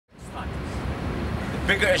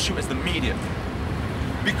bigger issue is the media.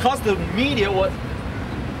 Because the media was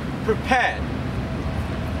prepared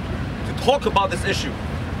to talk about this issue,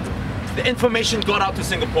 the information got out to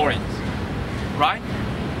Singaporeans, right?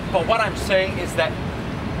 But what I'm saying is that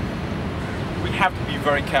we have to be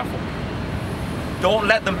very careful. Don't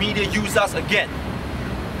let the media use us again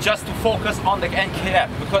just to focus on the NKF,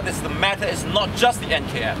 because the matter is not just the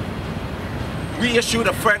NKF. We issued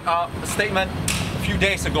a statement a few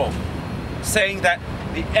days ago saying that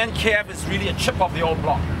the NKF is really a chip of the old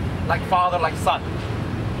block, like father, like son,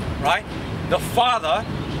 right? The father,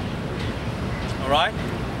 all right,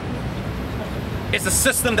 is a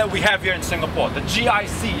system that we have here in Singapore, the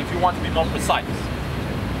GIC, if you want to be more precise.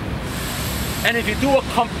 And if you do a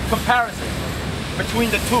comparison between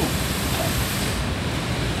the two,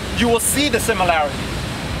 you will see the similarity.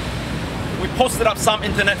 We posted up, some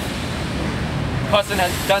internet person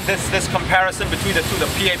has done this comparison between the two,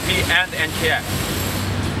 the PAP and the NKF.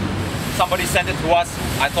 Somebody sent it to us.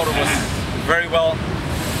 I thought it was very well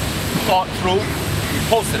thought through. We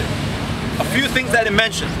posted it. A few things that it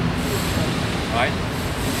mentioned, right?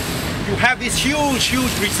 You have these huge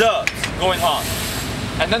reserves going on.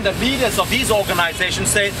 And then the leaders of these organizations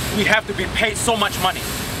say we have to be paid so much money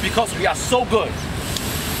because we are so good.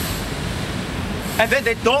 And then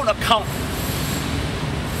they don't account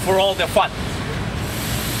for all their funds,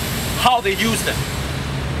 how they use them.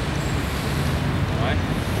 Right?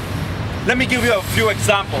 Let me give you a few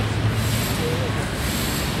examples.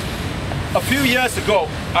 A few years ago,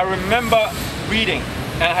 I remember reading,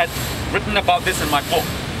 and I had written about this in my book.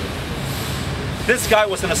 This guy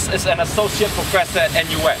was an associate professor at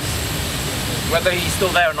NUS. Whether he's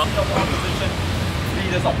still there or not, opposition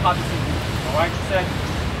leaders or partisan groups, all right, he said,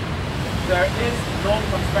 there is no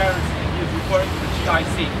transparency, and he is referring to the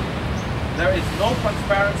GIC. There is no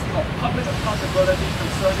transparency or public accountability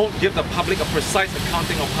concerning. Don't give the public a precise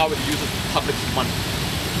accounting of how it uses public money.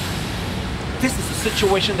 This is the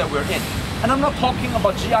situation that we're in. And I'm not talking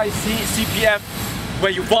about GIC, CPF,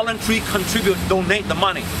 where you voluntarily contribute, donate the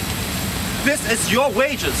money. This is your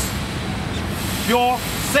wages, your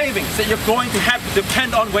savings that you're going to have to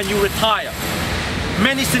depend on when you retire.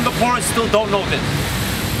 Many Singaporeans still don't know this.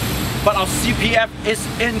 But our CPF is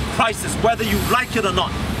in crisis, whether you like it or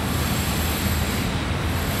not.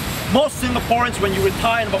 Most Singaporeans, when you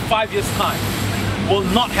retire in about 5 years' time, will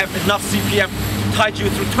not have enough CPF to tide you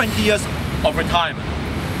through 20 years of retirement.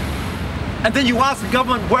 And then you ask the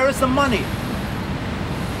government, where is the money?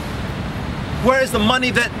 Where is the money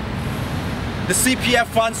that the CPF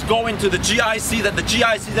funds go into the GIC, that the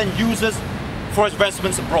GIC then uses for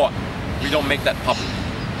investments abroad? We don't make that public.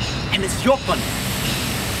 And it's your money.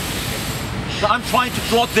 So I'm trying to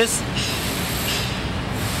draw this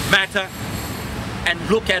matter and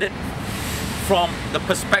look at it from the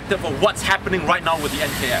perspective of what's happening right now with the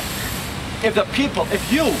NKF. If the people,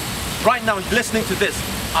 if you, right now listening to this,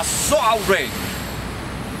 are so outraged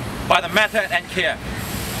by the matter at NKF,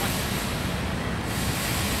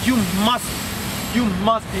 you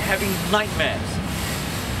must be having nightmares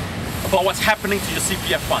about what's happening to your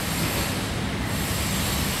CPF fund.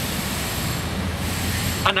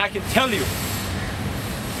 And I can tell you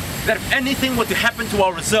that if anything were to happen to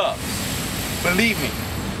our reserves, believe me,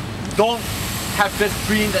 don't have this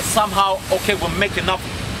dream that somehow, okay, we'll make enough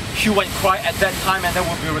hue and cry at that time and then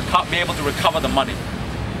we'll be able to recover the money.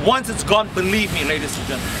 Once it's gone, believe me, ladies and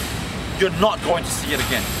gentlemen, you're not going to see it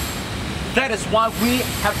again. That is why we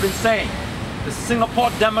have been saying, the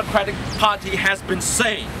Singapore Democratic Party has been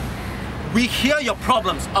saying, we hear your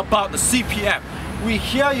problems about the CPF, we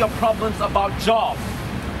hear your problems about jobs,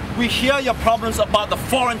 we hear your problems about the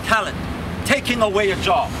foreign talent taking away your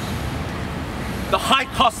job, the high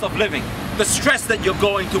cost of living, the stress that you're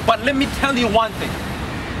going through. But let me tell you one thing,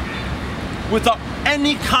 without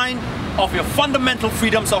any kind of your fundamental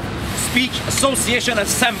freedoms of speech, association,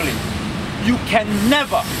 assembly, you can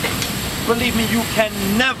never, believe me, you can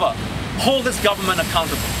never hold this government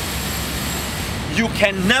accountable. You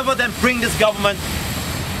can never then bring this government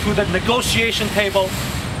to the negotiation table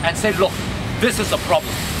and say, look, this is a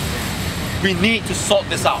problem. We need to sort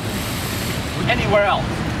this out. Anywhere else.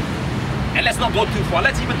 And let's not go too far.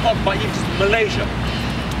 Let's even talk about even Malaysia.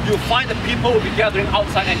 You'll find that people will be gathering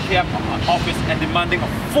outside NKF office and demanding a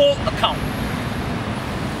full account.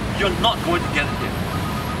 You're not going to get it here.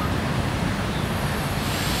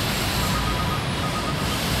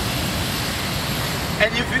 And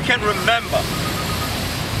if you can remember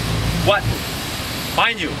what,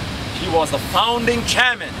 mind you, he was the founding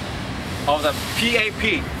chairman of the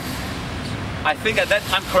PAP. I think at that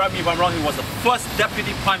time, correct me if I'm wrong, he was the first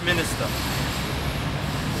deputy prime minister.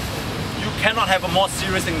 You cannot have a more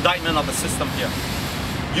serious indictment of the system here.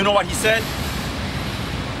 You know what he said?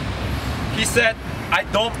 He said, "I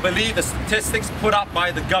don't believe the statistics put up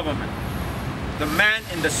by the government. The man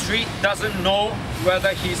in the street doesn't know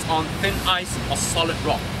whether he's on thin ice or solid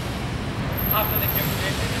rock." After the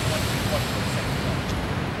giveaway, they just want to see what he said.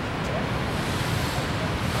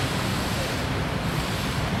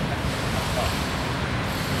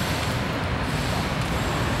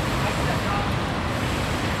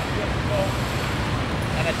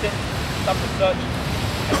 And I did some research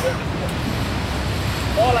and wrote this book.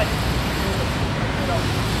 All I need to do is,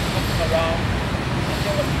 looking around, and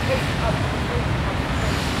there was a case of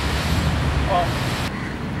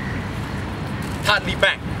Hardly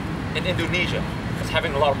Bank in Indonesia was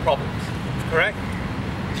having a lot of problems, correct?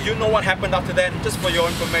 Do you know what happened after that? Just for your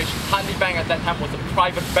information, Hardly Bank at that time was a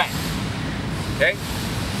private bank, okay?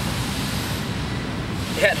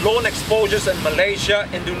 It had loan exposures in Malaysia,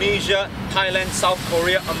 Indonesia, Thailand, South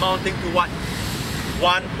Korea amounting to what?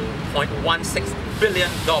 $1.16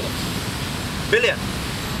 billion. Billion.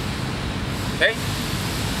 Okay?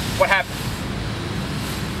 What happened?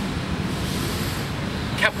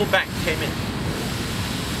 Capital Bank came in.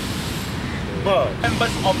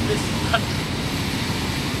 Members of this country,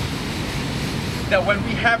 that when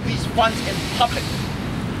we have these funds in public,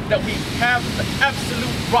 that we have the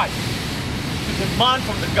absolute right to demand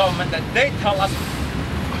from the government that they tell us,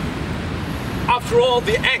 after all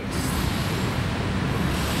the angst,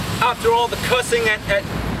 after all the cursing at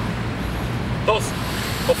those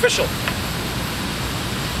officials,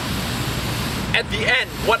 at the end,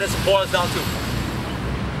 what does it boil down to?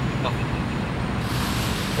 Nothing.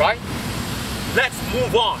 Right? Let's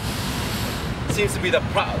move on. Seems to be the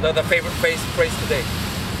favorite phrase today.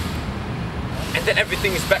 And then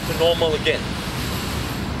everything is back to normal again.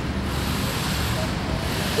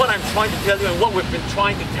 What I'm trying to tell you, and what we've been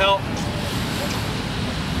trying to tell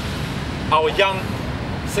our young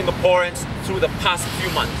Singaporeans through the past few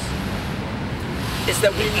months, is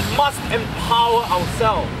that we must empower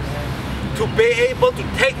ourselves to be able to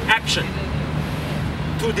take action,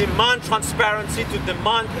 to demand transparency, to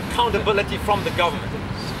demand accountability from the government.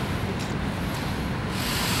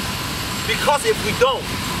 Because if we don't,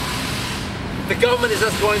 the government is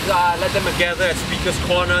just going to let them gather at Speaker's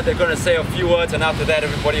Corner, they're going to say a few words, and after that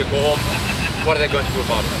everybody will go home. What are they going to do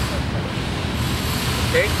about it?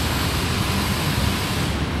 Okay?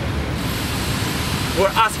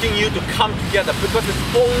 We're asking you to come together, because it's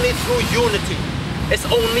only through unity, it's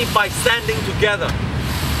only by standing together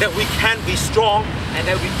that we can be strong and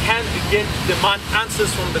that we can begin to demand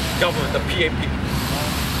answers from the government, the PAP.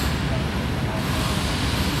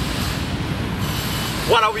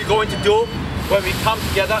 What are we going to do when we come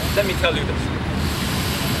together? Let me tell you this.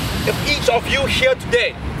 If each of you here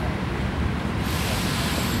today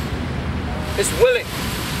is willing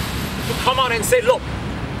to come out and say, look,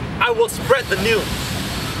 I will spread the news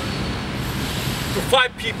to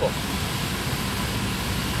 5 people,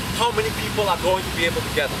 how many people are going to be able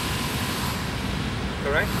to gather?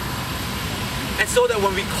 Correct? And so that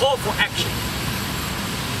when we call for action,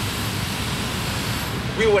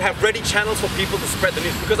 we would have ready channels for people to spread the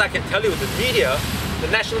news. Because I can tell you, the media, the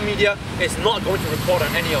national media, is not going to report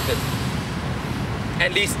on any of this.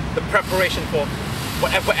 At least the preparation for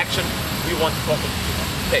whatever action we want to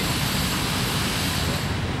take.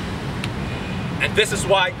 And this is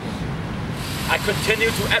why I continue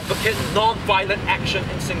to advocate non-violent action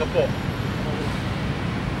in Singapore.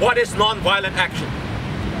 What is non-violent action?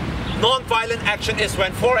 Non-violent action is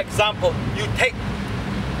when, for example,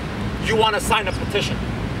 you want to sign a petition,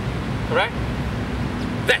 correct?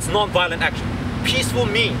 That's non-violent action. Peaceful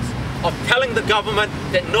means of telling the government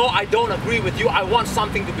that no, I don't agree with you, I want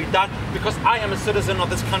something to be done because I am a citizen of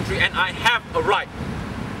this country and I have a right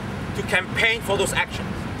to campaign for those actions.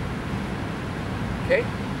 Okay?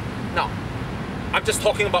 Now, I'm just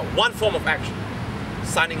talking about one form of action,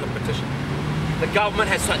 signing a petition. The government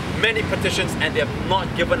has signed many petitions and they have not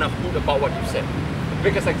given a hoot about what you said. The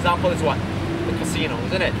biggest example is what? The casino,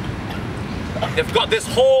 isn't it? They've got this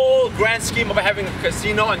whole grand scheme of having a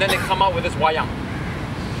casino and then they come out with this wayang.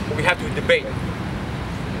 We have to debate,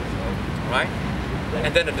 right?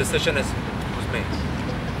 And then the decision was made.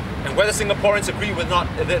 And whether Singaporeans agree with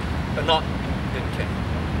it or not, didn't care.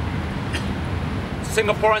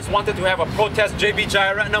 Singaporeans wanted to have a protest. JB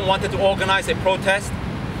Jeyaretnam wanted to organize a protest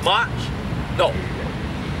march. No.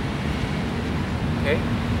 Okay?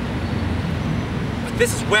 But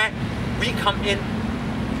this is where we come in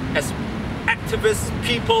as activists,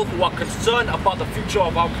 people who are concerned about the future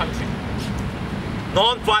of our country.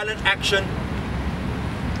 Non-violent action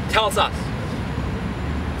tells us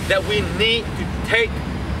that we need to take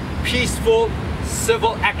peaceful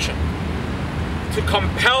civil action to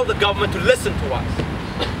compel the government to listen to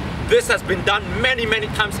us. This has been done many, many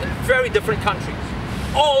times in very different countries,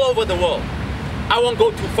 all over the world. I won't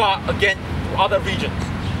go too far again to other regions,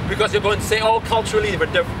 because you're going to say, oh, culturally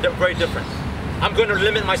they're very different. I'm going to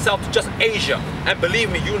limit myself to just Asia. And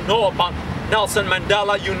believe me, you know about Nelson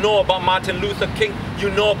Mandela, you know about Martin Luther King, you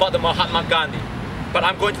know about the Mahatma Gandhi. But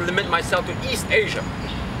I'm going to limit myself to East Asia,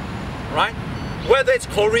 right? Whether it's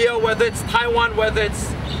Korea, whether it's Taiwan, whether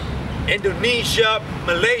it's Indonesia,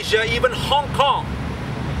 Malaysia, even Hong Kong.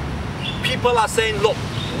 People are saying, look,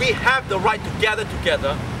 we have the right to gather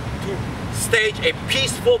together to stage a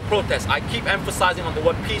peaceful protest. I keep emphasizing on the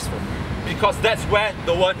word peaceful, because that's where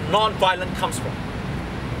the word non-violent comes from.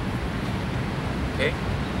 Okay?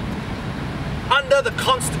 Under the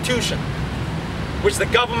Constitution, which the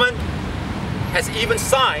government has even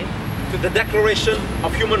signed to the Declaration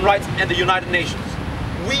of Human Rights and the United Nations,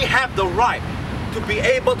 we have the right to be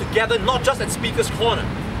able to gather not just at Speaker's Corner,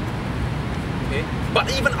 okay, but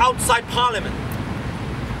even outside Parliament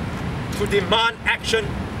to demand action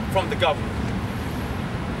from the government,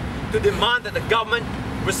 to demand that the government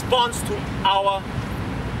responds to our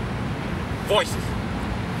voices,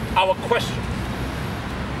 our questions.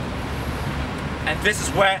 And this is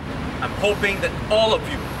where I'm hoping that all of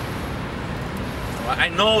you, I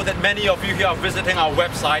know that many of you here are visiting our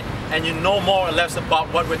website and you know more or less about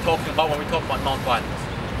what we're talking about when we talk about non-violence.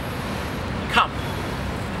 Come,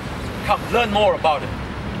 learn more about it.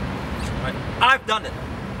 Right? I've done it.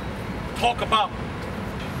 Talk about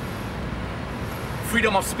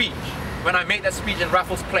freedom of speech when I made that speech in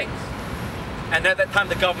Raffles Place. And at that time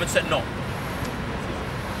the government said no.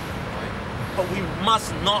 But we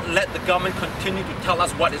must not let the government continue to tell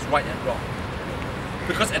us what is right and wrong.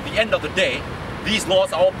 Because at the end of the day, these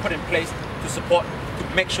laws are all put in place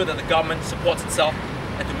to make sure that the government supports itself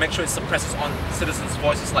and to make sure it suppresses on citizens'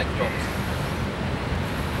 voices like yours.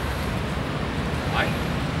 Right?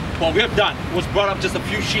 What we have done was brought up just a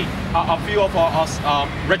few of our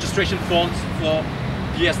registration forms for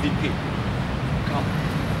the SDP. Come,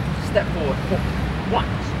 step forward. One,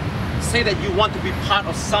 say that you want to be part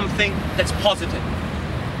of something that's positive,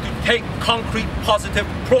 to take concrete, positive,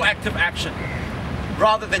 proactive action,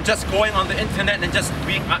 rather than just going on the internet and just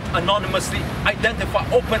being anonymously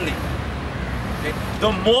identified openly. Okay?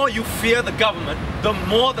 The more you fear the government, the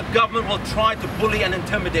more the government will try to bully and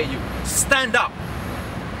intimidate you. Stand up.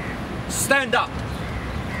 Stand up.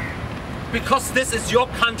 Because this is your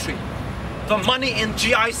country. The money in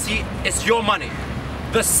GIC is your money.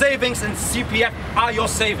 The savings in CPF are your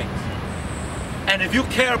savings. And if you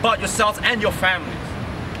care about yourselves and your families,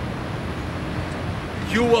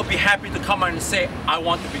 you will be happy to come out and say, I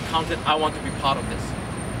want to be counted, I want to be part of this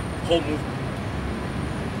whole movement.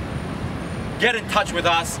 Get in touch with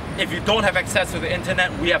us. If you don't have access to the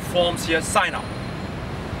internet, we have forms here, sign up.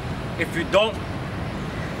 If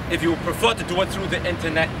you prefer to do it through the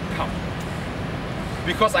internet, come.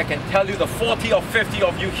 Because I can tell you the 40 or 50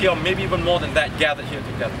 of you here, maybe even more than that, gathered here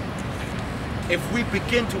together. If we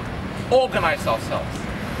begin to organize ourselves,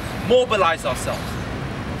 mobilize ourselves,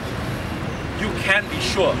 you can be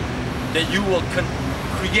sure that you will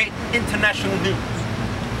create international news.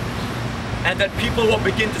 And that people will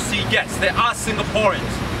begin to see, yes, there are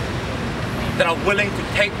Singaporeans that are willing to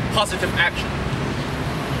take positive action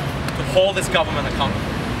to hold this government accountable.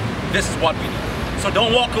 This is what we need. So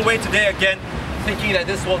don't walk away today again thinking that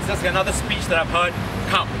this was just another speech that I've heard.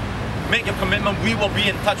 Come, make your commitment. We will be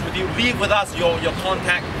in touch with you. Leave with us your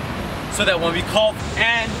contact so that when we call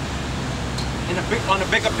and on a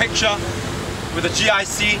bigger picture with the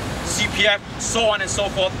GIC, CPF, so on and so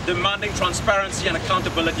forth, demanding transparency and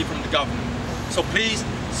accountability from the government. So please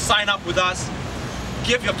sign up with us,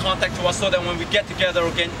 give your contact to us so that when we get together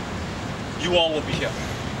again, you all will be here.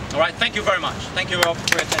 All right, thank you very much. Thank you all for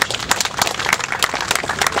your attention.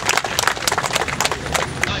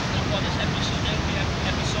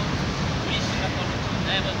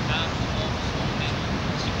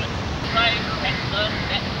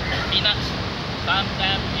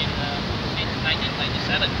 Sometime in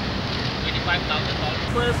 1997,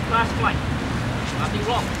 $25,000. First class flight, nothing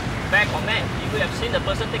wrong. Back on that, if you have seen the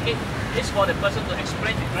person ticket, it's for the person to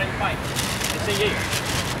explain to clarify and say, hey,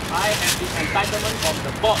 I have this entitlement from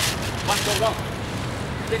the boss. What's so wrong?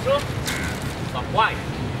 Is it true? But why?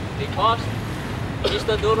 Because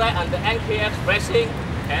Mr. Durai and the NKF pressing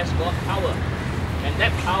has got power. And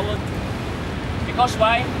that power, because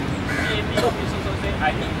why? People say,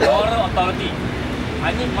 I need moral authority. I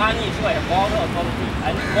need money, so I have moral authority. I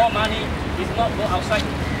need more money. If not, go outside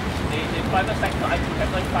the private sector, I could have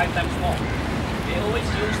earned 5 times more. They always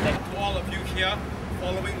use that. To all of you here,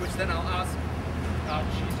 following which then I'll ask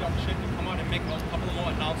Chee Soon Juan to come out and make a couple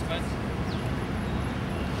more announcements.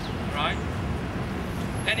 Right?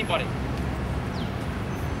 Anybody?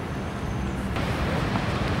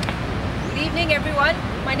 Good evening, everyone.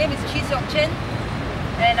 My name is Chee Soon Juan,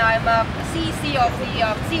 and I'm a CEC of the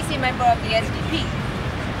CEC member of the SDP.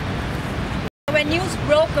 When news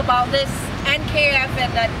broke about this NKF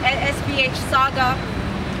and SPH saga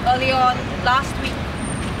early on last week,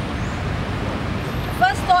 the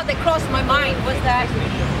first thought that crossed my mind was that,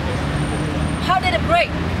 how did it break?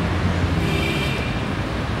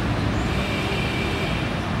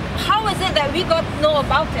 How is it that we got to know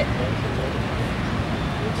about it?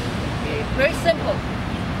 Very simple.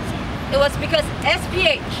 It was because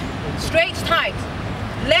SPH, Straits Times,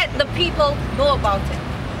 let the people know about it.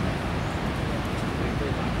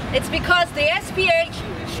 It's because the SPH,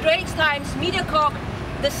 Straits Times, MediaCorp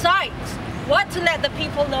decides what to let the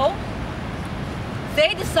people know.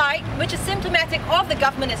 They decide, which is symptomatic of the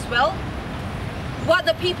government as well, what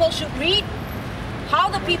the people should read, how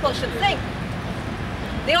the people should think.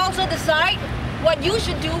 They also decide what you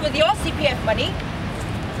should do with your CPF money.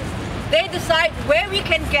 They decide where we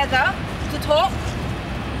can gather to talk.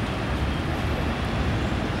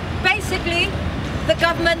 Basically, the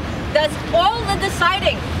government does all the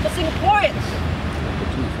deciding for Singaporeans.